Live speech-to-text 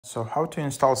So how to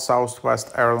install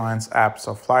Southwest Airlines app,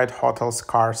 so flight, hotels,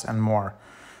 cars, and more.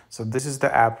 So this is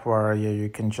the app where you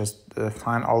can just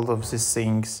find all of these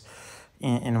things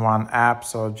in one app.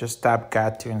 So just tap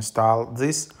get to install.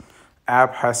 This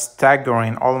app has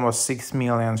staggering almost 6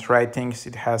 million ratings.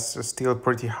 It has a still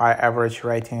pretty high average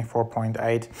rating,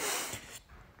 4.8.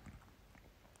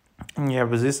 Yeah,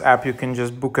 with this app you can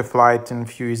just book a flight in a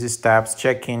few easy steps,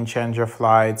 check in, change your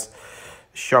flights,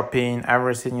 shopping,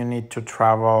 everything you need to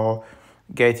travel,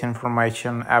 gate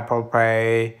information, Apple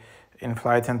Pay,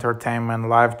 in-flight entertainment,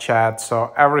 live chat.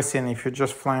 So everything. If you're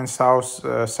just flying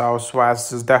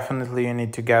Southwest, is definitely you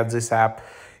need to get this app.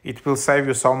 It will save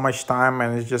you so much time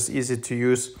and it's just easy to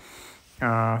use.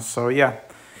 So yeah,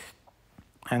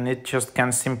 and it just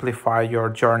can simplify your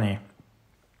journey.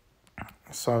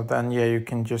 So then yeah, you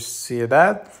can just see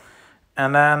that.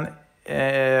 And then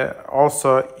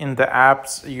also in the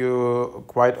apps, you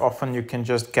quite often you can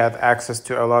just get access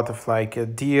to a lot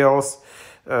of deals,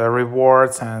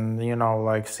 rewards, and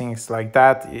like things like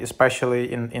that.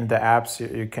 Especially in the apps,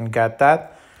 you can get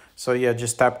that. So yeah,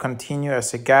 just tap continue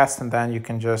as a guest, and then you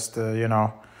can just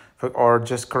or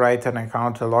just create an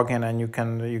account to log in, and you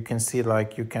can see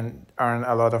you can earn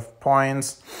a lot of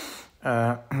points.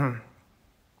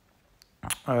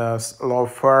 Low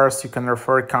fares, you can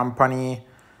refer company.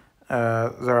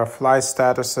 There are flight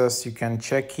statuses, you can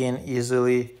check in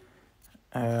easily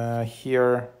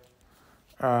here.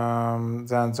 Then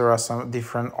there are some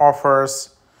different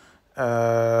offers,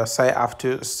 say up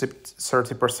to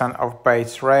 30% of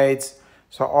base rates.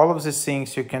 So all of these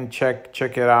things you can check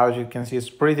it out. You can see it's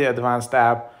pretty advanced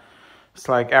app. It's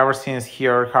like everything is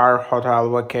here: car, hotel,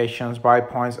 vacations, buy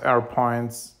points, air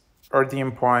points,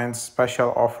 redeem points,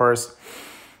 special offers.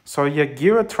 So yeah,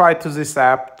 give a try to this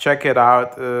app, check it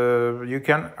out. You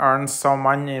can earn so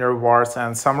many rewards,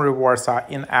 and some rewards are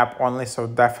in-app only, so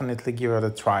definitely give it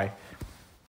a try.